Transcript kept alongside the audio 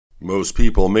Most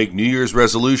people make New Year's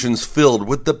resolutions filled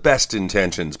with the best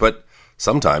intentions, but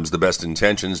sometimes the best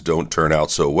intentions don't turn out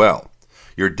so well.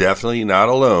 You're definitely not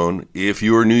alone if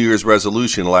your New Year's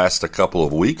resolution lasts a couple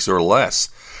of weeks or less.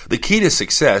 The key to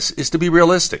success is to be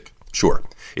realistic. Sure,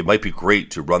 it might be great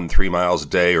to run 3 miles a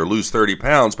day or lose 30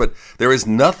 pounds, but there is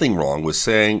nothing wrong with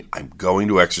saying, I'm going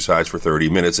to exercise for 30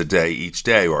 minutes a day each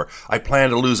day, or I plan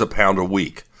to lose a pound a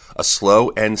week. A slow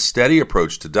and steady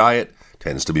approach to diet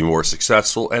tends to be more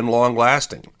successful and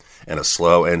long-lasting, and a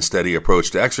slow and steady approach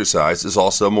to exercise is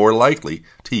also more likely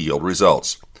to yield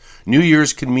results. New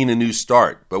Year's can mean a new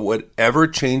start, but whatever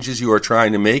changes you are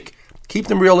trying to make, keep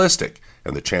them realistic,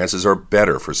 and the chances are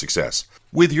better for success.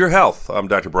 With your health, I'm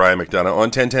Dr. Brian McDonough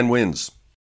on 1010 Wins.